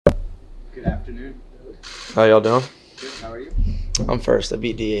Good afternoon. How y'all doing? Good. How are you? I'm first. I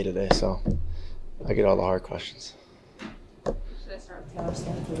beat DA today, so I get all the hard questions. Should I start with Taylor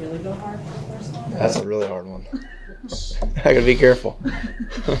Swift? We really go hard for the first one? That's a really hard one. I gotta be careful.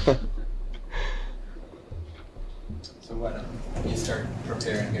 So what? You start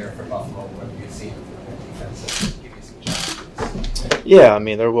preparing here for Buffalo. What have you seen from their defense? Give you some challenges. Yeah, I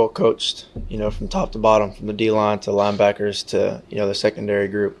mean they're well coached. From top to bottom, from the D line to linebackers to the secondary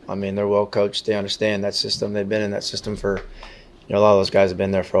group. I mean they're well coached. They understand that system. They've been in that system for a lot of those guys have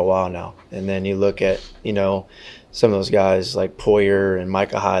been there for a while now. And then you look at some of those guys like Poyer and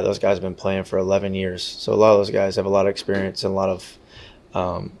Micah Hyde. Those guys have been playing for 11 years. So a lot of those guys have a lot of experience and a lot of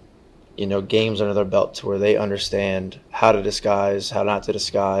games under their belt to where they understand how to disguise, how not to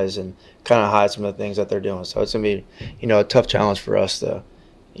disguise, and kind of hide some of the things that they're doing. So it's going to be, a tough challenge for us to,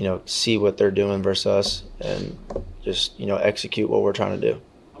 see what they're doing versus us and just, execute what we're trying to do.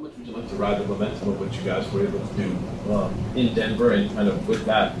 How much would you like to ride the momentum of what you guys were able to do in Denver, and kind of with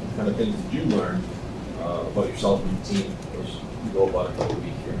that kind of things that you learned about yourself and the team as you go about a couple of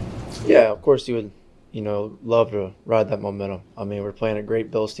weeks here? Yeah, of course you would, love to ride that momentum. I mean, we're playing a great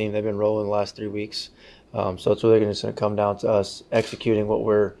Bills team. They've been rolling the last 3 weeks. So it's really just going to come down to us executing what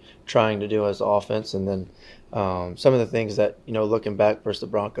we're trying to do as the offense. And then some of the things that, looking back versus the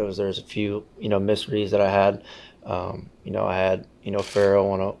Broncos, there's a few, misreads that I had. I had,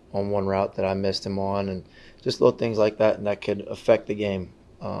 Farrell on one route that I missed him on, and just little things like that, and that could affect the game.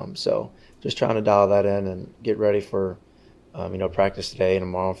 So just trying to dial that in and get ready for, practice today and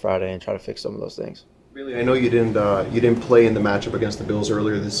tomorrow and Friday and try to fix some of those things. Really, I know you didn't play in the matchup against the Bills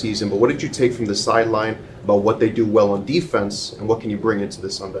earlier this season, but what did you take from the sideline about what they do well on defense, and what can you bring into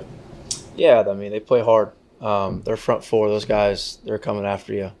this Sunday? Yeah, I mean, they play hard. Their front four, those guys, they're coming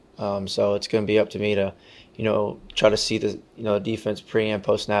after you. So it's going to be up to me to, try to see the, defense pre and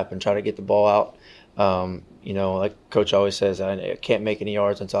post snap and try to get the ball out. Like Coach always says, I can't make any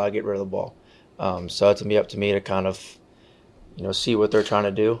yards until I get rid of the ball. So it's going to be up to me to kind of, see what they're trying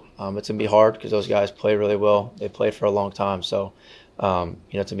to do. It's going to be hard because those guys play really well. They played for a long time. So, it's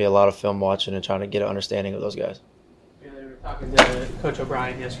going to be a lot of film watching and trying to get an understanding of those guys. They were talking to Coach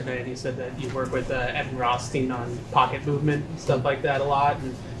O'Brien yesterday, and he said that you work with Evan Rothstein on pocket movement and stuff like that a lot.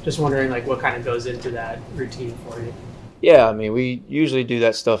 And just wondering, what kind of goes into that routine for you? Yeah, I mean, we usually do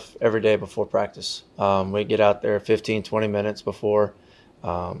that stuff every day before practice. We get out there 15, 20 minutes before,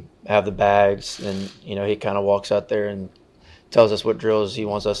 have the bags, and, he kind of walks out there and tells us what drills he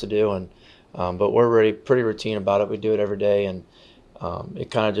wants us to do. And but we're really pretty routine about it. We do it every day, and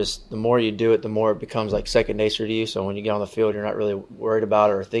it kind of just, the more you do it, the more it becomes like second nature to you. So when you get on the field, you're not really worried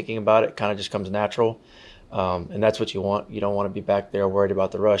about it or thinking about it. It kind of just comes natural. And that's what you want. You don't want to be back there worried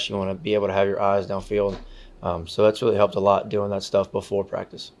about the rush. You want to be able to have your eyes downfield. So that's really helped a lot doing that stuff before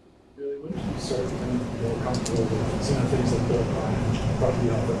practice. Really, when did you start becoming more comfortable with seeing things like Bill O'Brien about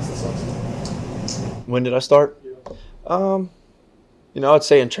the offense this offseason? When did I start? Yeah. I'd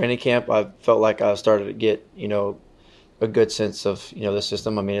say in training camp, I felt like I started to get, a good sense of, the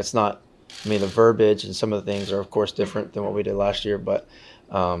system. I mean, it's not, the verbiage and some of the things are, of course, different than what we did last year. But,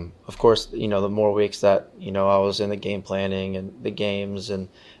 of course, the more weeks that, I was in the game planning and the games and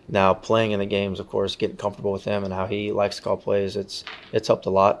now playing in the games, of course, getting comfortable with him and how he likes to call plays, it's helped a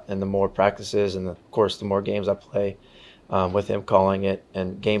lot. And the more practices and, of course, the more games I play with him calling it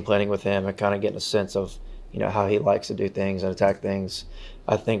and game planning with him and kind of getting a sense of, how he likes to do things and attack things,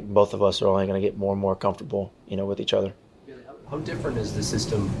 I think both of us are only going to get more and more comfortable, with each other. How different is the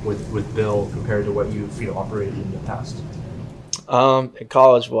system with Bill compared to what you've operated in the past? In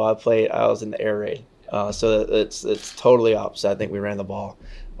college, I was in the air raid. So it's totally opposite. I think we ran the ball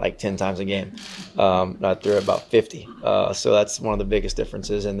like 10 times a game. I threw about 50. So that's one of the biggest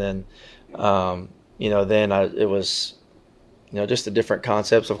differences. And then, it was, just the different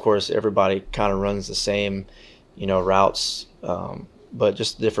concepts. Of course, everybody kind of runs the same, routes, but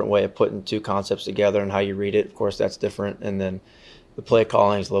just a different way of putting two concepts together and how you read it. Of course, that's different. And then the play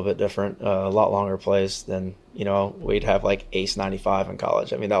calling is a little bit different, a lot longer plays than, we'd have like Ace 95 in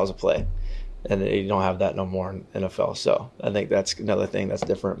college. I mean, that was a play. And you don't have that no more in NFL. So I think that's another thing that's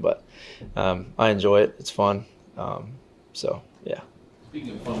different. But I enjoy it. It's fun. Yeah.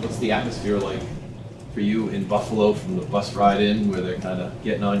 Speaking of fun, what's the atmosphere like for you in Buffalo from the bus ride in, where they're kind of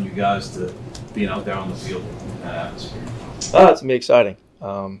getting on you guys, to being out there on the field in that atmosphere? It's going to be exciting.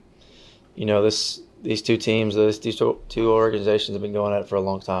 These two teams, these two organizations have been going at it for a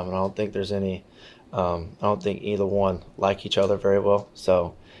long time, and I don't think there's any. I don't think either one like each other very well.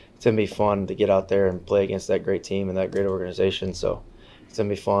 So it's going to be fun to get out there and play against that great team and that great organization. So it's going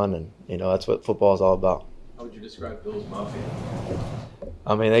to be fun, and that's what football is all about. How would you describe Bill's Mafia?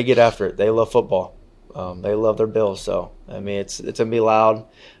 I mean, they get after it. They love football. They love their Bills. So, I mean, it's going to be loud.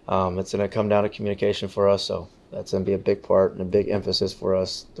 It's going to come down to communication for us. So that's going to be a big part and a big emphasis for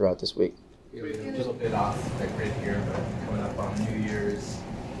us throughout this week. We're a little bit off the grid here, but coming up on New Year's,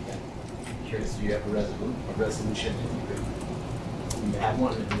 curious, do you have a resolution that you had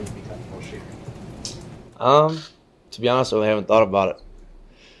one and it would become more shaky? To be honest, I really haven't thought about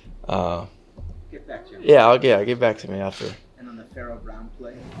it. Get back to you. Yeah, get back to me after. And on the Pharaoh Brown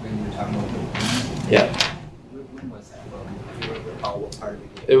play, when you were talking about Yeah. when was that? If you recall what part of the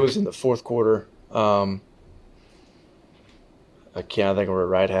game? It was in the fourth quarter. I think we're at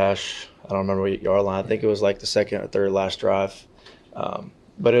right hash. I don't remember what yard line. I think it was like the second or third last drive.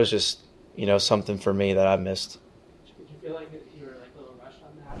 But it was just, something for me that I missed. Did you feel like you were like a little rushed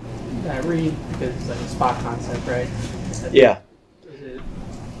on that read because it's like a spot concept, right? Yeah. Was it?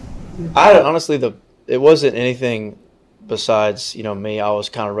 Honestly, it wasn't anything besides, me. I was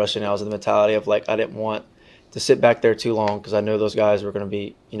kind of rushing. I was in the mentality of like I didn't want to sit back there too long because I knew those guys were going to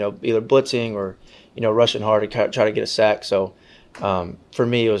be, either blitzing or, rushing hard to try to get a sack. So for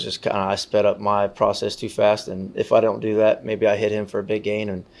me, it was just kind of I sped up my process too fast. And if I don't do that, maybe I hit him for a big gain.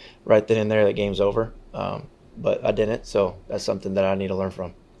 And right then and there, the game's over. But I didn't. So that's something that I need to learn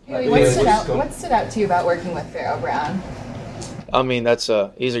from. Haley, what stood out to you about working with Pharaoh Brown? I mean,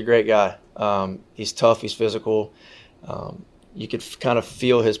 he's a great guy. He's tough. He's physical. You could kind of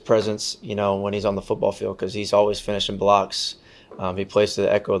feel his presence, when he's on the football field because he's always finishing blocks. He plays to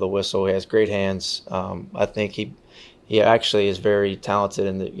the echo of the whistle. He has great hands. I think he actually is very talented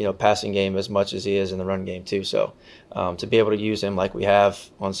in the passing game as much as he is in the run game too. So to be able to use him like we have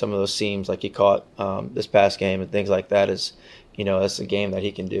on some of those seams, like he caught this past game and things like that is, that's a game that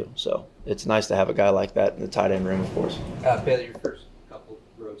he can do. So it's nice to have a guy like that in the tight end room, of course. Bailey, your first couple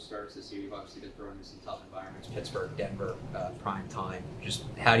road starts this year, you've obviously been thrown into some tough environments, Pittsburgh, Denver, prime time. Just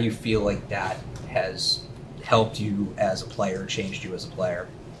how do you feel like that has helped you as a player, changed you as a player?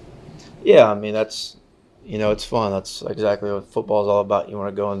 Yeah, I mean, that's, it's fun. That's exactly what football is all about. You want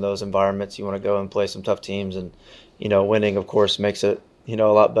to go in those environments. You want to go and play some tough teams. And, winning, of course, makes it, a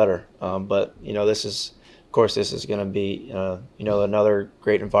lot better. But, this is going to be, another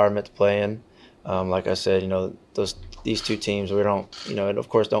great environment to play in. Like I said, these two teams, we don't, of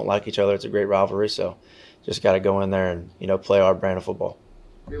course, don't like each other. It's a great rivalry. So just got to go in there and, play our brand of football.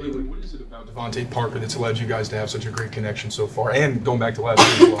 Really, what is it about Devontae Parker that's allowed you guys to have such a great connection so far? And going back to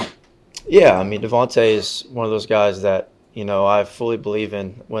last year as well. Yeah, I mean, Devontae is one of those guys that, I fully believe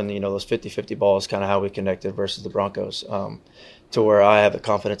in when, those 50-50 balls, kind of how we connected versus the Broncos, to where I have the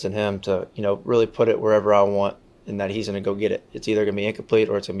confidence in him to, really put it wherever I want and that he's going to go get it. It's either going to be incomplete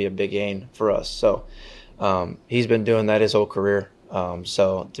or it's going to be a big gain for us. So he's been doing that his whole career.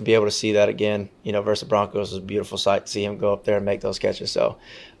 So to be able to see that again, versus the Broncos is a beautiful sight to see him go up there and make those catches. So,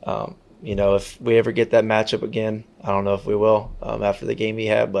 if we ever get that matchup again, I don't know if we will after the game he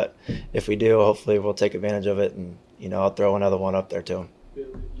had, but if we do, hopefully we'll take advantage of it and, I'll throw another one up there to him.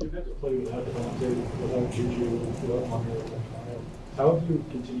 You've had to play without Devontae, without Juju, without Mario. How have you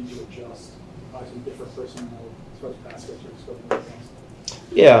continued to adjust by some different personnel as far as pass catchers?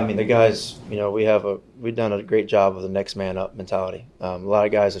 Yeah, I mean, the guys, we've done a great job of the next man up mentality. A lot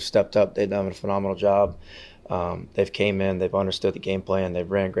of guys have stepped up. They've done a phenomenal job. They've came in, they've understood the game plan, they've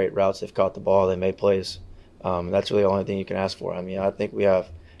ran great routes, they've caught the ball, they made plays. That's really the only thing you can ask for. I mean, I think we have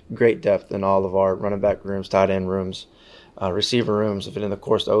great depth in all of our running back rooms, tight end rooms, receiver rooms, even in the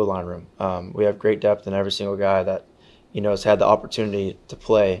course the O-line room. We have great depth, and every single guy that, has had the opportunity to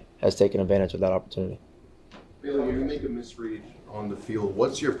play has taken advantage of that opportunity. Bailey, when you make a misread on the field,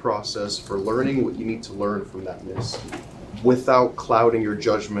 what's your process for learning what you need to learn from that miss without clouding your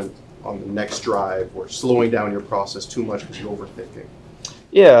judgment on the next drive or slowing down your process too much because you're overthinking?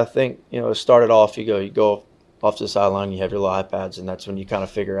 Yeah, I think, it started off, you go off to the sideline, you have your little iPads, and that's when you kind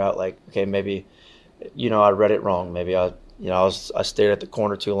of figure out, like, okay, maybe, I read it wrong. Maybe I stared at the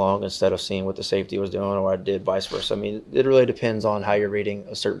corner too long instead of seeing what the safety was doing, or I did vice versa. I mean, it really depends on how you're reading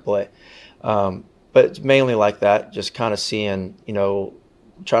a certain play. But it's mainly like that, just kind of seeing,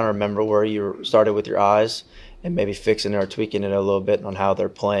 trying to remember where you started with your eyes and maybe fixing it or tweaking it a little bit on how they're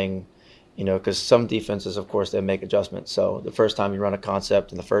playing, because some defenses, of course, they make adjustments. So the first time you run a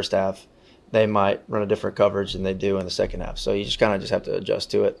concept in the first half, they might run a different coverage than they do in the second half. So you just kind of have to adjust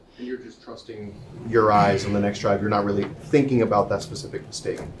to it. And you're just trusting your eyes on the next drive. You're not really thinking about that specific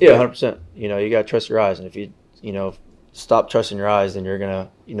mistake. Yeah, 100%. You got to trust your eyes. And if you, stop trusting your eyes, then you're going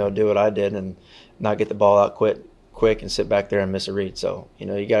to, do what I did and not get the ball out quick and sit back there and miss a read. So,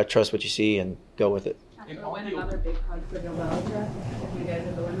 you got to trust what you see and go with it. After win another big hug for Bill Belichick. If you guys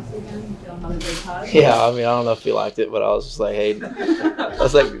ever win this weekend, feel another big hug. Yeah, I mean, I don't know if he liked it, but I was just like, hey, I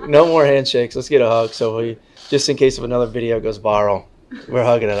was like, no more handshakes. Let's get a hug. So we, just in case if another video goes viral, we're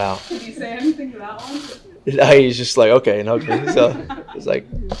hugging it out. Did you say anything to that one? He's just like, okay, and hugged me. So it's like,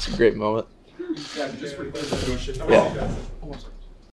 it's a great moment. Yeah, just for question. Yeah.